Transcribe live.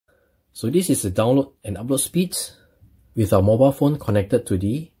So this is the download and upload speeds with our mobile phone connected to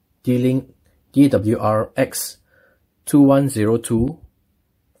the D-Link DWR X2102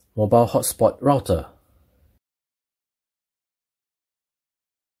 mobile hotspot router.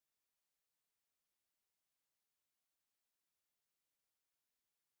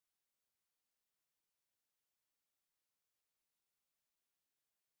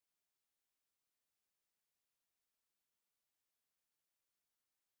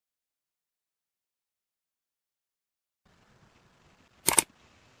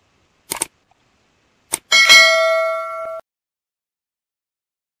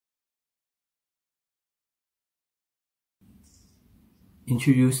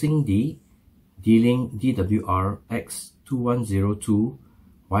 Introducing the D-Link DWR X2102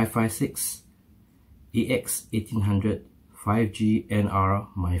 Wi-Fi 6 AX1800 5G NR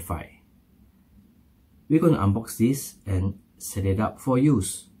MiFi. We're going to unbox this and set it up for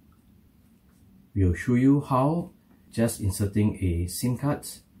use. We'll show you how just inserting a SIM card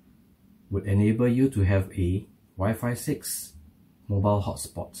would enable you to have a Wi-Fi 6 mobile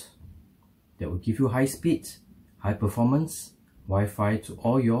hotspot that will give you high speed, high performance Wi-Fi to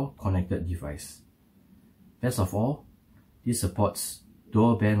all your connected devices. Best of all, this supports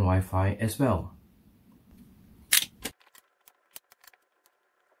dual band Wi-Fi as well.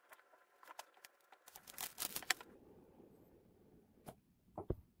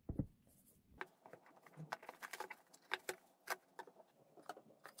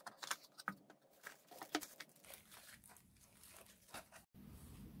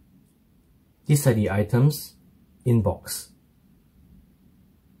 These are the items in box.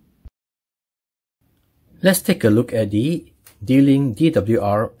 Let's take a look at the D-Link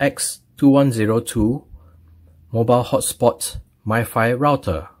DWR X2102 mobile hotspot MiFi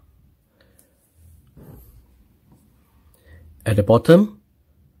router. At the bottom,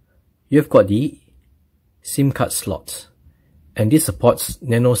 you've got the SIM card slot, and this supports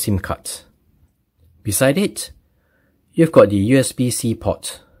Nano SIM Card. Beside it, you've got the USB-C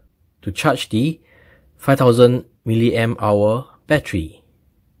port to charge the 5000 mAh battery.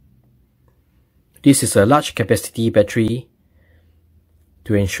 This is a large capacity battery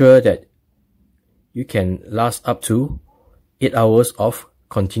to ensure that you can last up to 8 hours of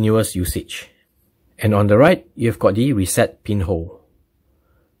continuous usage. And on the right, you've got the reset pinhole.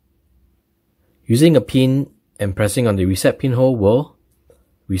 Using a pin and pressing on the reset pinhole will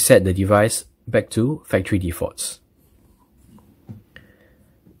reset the device back to factory defaults.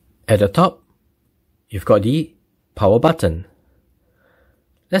 At the top, you've got the power button.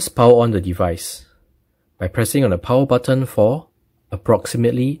 Let's power on the device by pressing on the power button for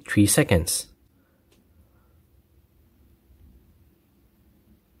approximately 3 seconds.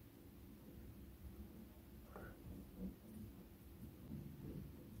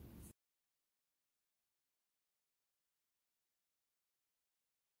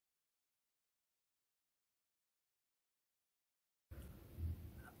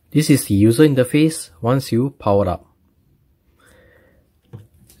 This is the user interface once you power up.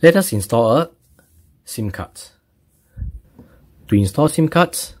 Let us install a SIM card. To install SIM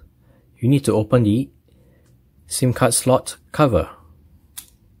cards, you need to open the SIM card slot cover.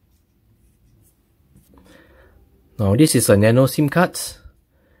 Now this is a Nano SIM card,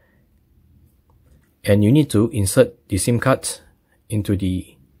 and you need to insert the SIM card into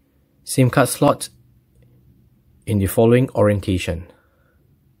the SIM card slot in the following orientation.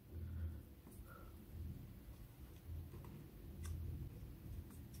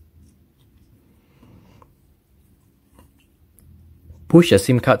 Push the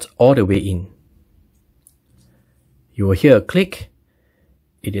SIM card all the way in. You will hear a click.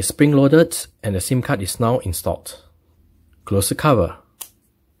 It is spring-loaded and the SIM card is now installed. Close the cover.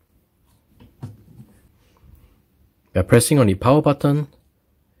 By pressing on the power button,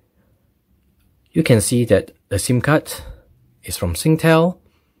 you can see that the SIM card is from Singtel,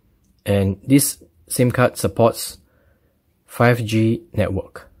 and this SIM card supports 5G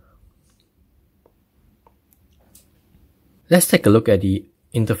network. Let's take a look at the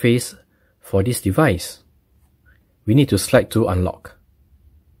interface for this device. We need to select to unlock.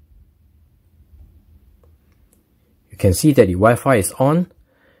 You can see that the Wi-Fi is on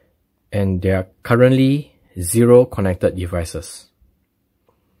and there are currently 0 connected devices.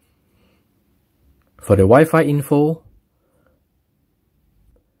 For the Wi-Fi info,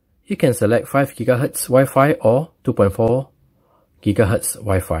 you can select 5 GHz Wi-Fi or 2.4 GHz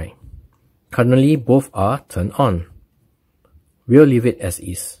Wi-Fi. Currently both are turned on. We'll leave it as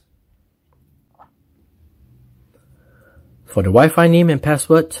is. For the Wi-Fi name and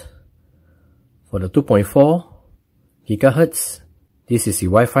password, for the 2.4 GHz, this is the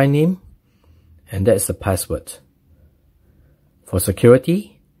Wi-Fi name, and that's the password. For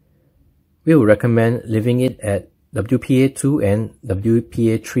security, we would recommend leaving it at WPA2 and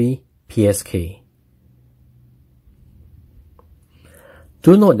WPA3 PSK.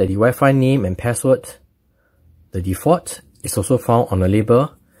 Do note that the Wi-Fi name and password, the default, is also found on a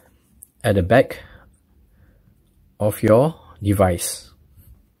label at the back of your device.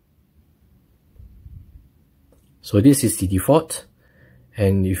 So this is the default,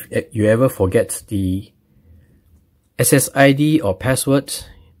 and if you ever forget the SSID or password,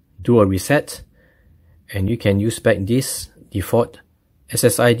 do a reset and you can use back this default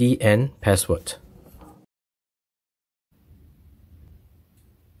SSID and password.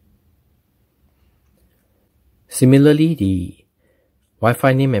 Similarly, the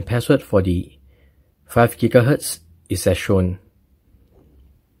Wi-Fi name and password for the 5 GHz is as shown.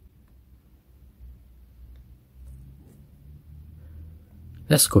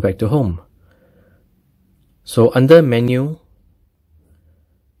 Let's go back to home. So under menu,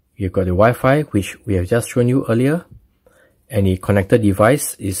 you've got the Wi-Fi, which we have just shown you earlier, and the connected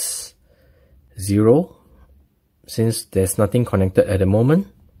device is 0 since there's nothing connected at the moment.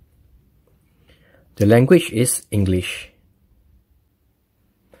 The language is English.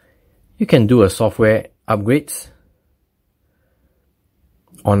 You can do a software upgrade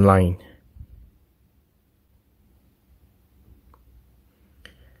online.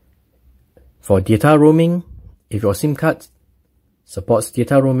 For data roaming, if your SIM card supports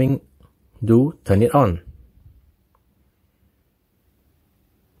data roaming, do turn it on.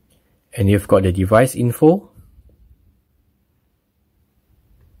 And you've got the device info.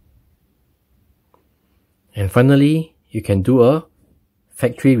 And finally, you can do a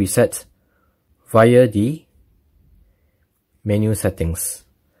factory reset via the menu settings.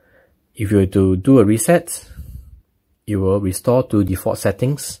 If you were to do a reset, it will restore to default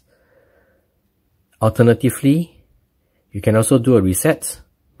settings. Alternatively, you can also do a reset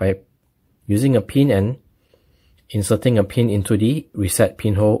by using a pin and inserting a pin into the reset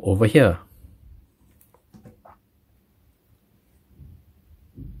pinhole over here.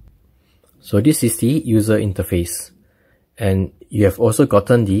 So this is the user interface, and you have also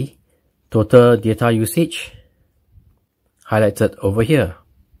gotten the total data usage highlighted over here.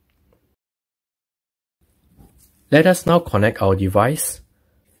 Let us now connect our device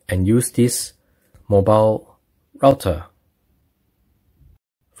and use this mobile router.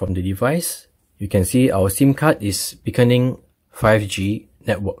 From the device, you can see our SIM card is beaconing 5G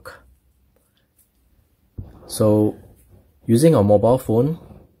network. So using our mobile phone,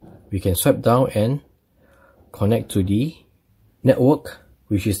 we can swipe down and connect to the network,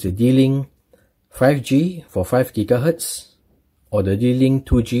 which is the D-Link 5G for 5 GHz or the D-Link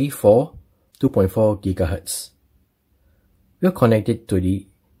 2G for 2.4 GHz. We'll connect it to the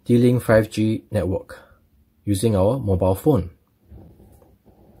D-Link 5G network using our mobile phone.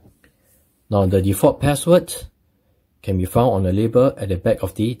 Now the default password can be found on the label at the back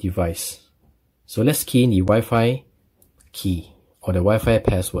of the device. So let's key in the Wi-Fi key or the Wi-Fi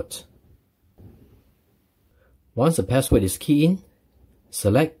password. Once the password is keyed in,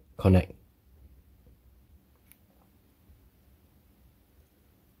 select Connect.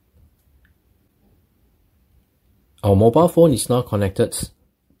 Our mobile phone is now connected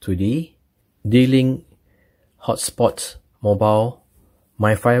to the D-Link hotspot mobile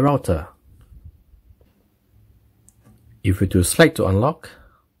MiFi router. If we do slide to unlock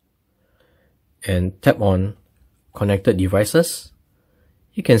and tap on connected devices,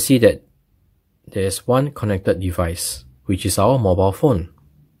 you can see that there is one connected device, which is our mobile phone.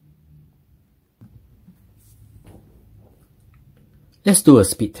 Let's do a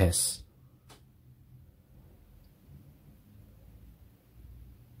speed test.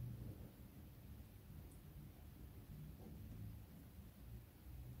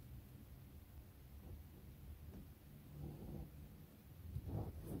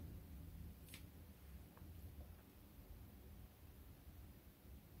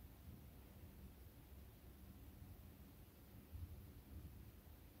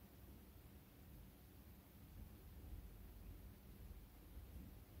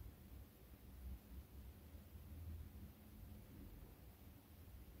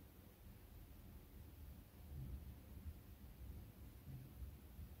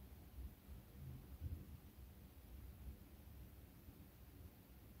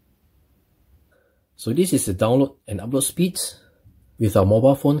 So this is the download and upload speed with our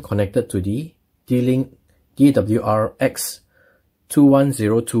mobile phone connected to the D-Link DWR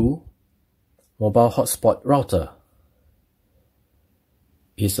X2102 mobile hotspot router.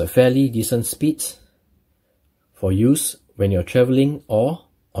 It's a fairly decent speed for use when you're traveling or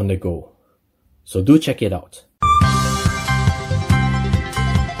on the go. So do check it out.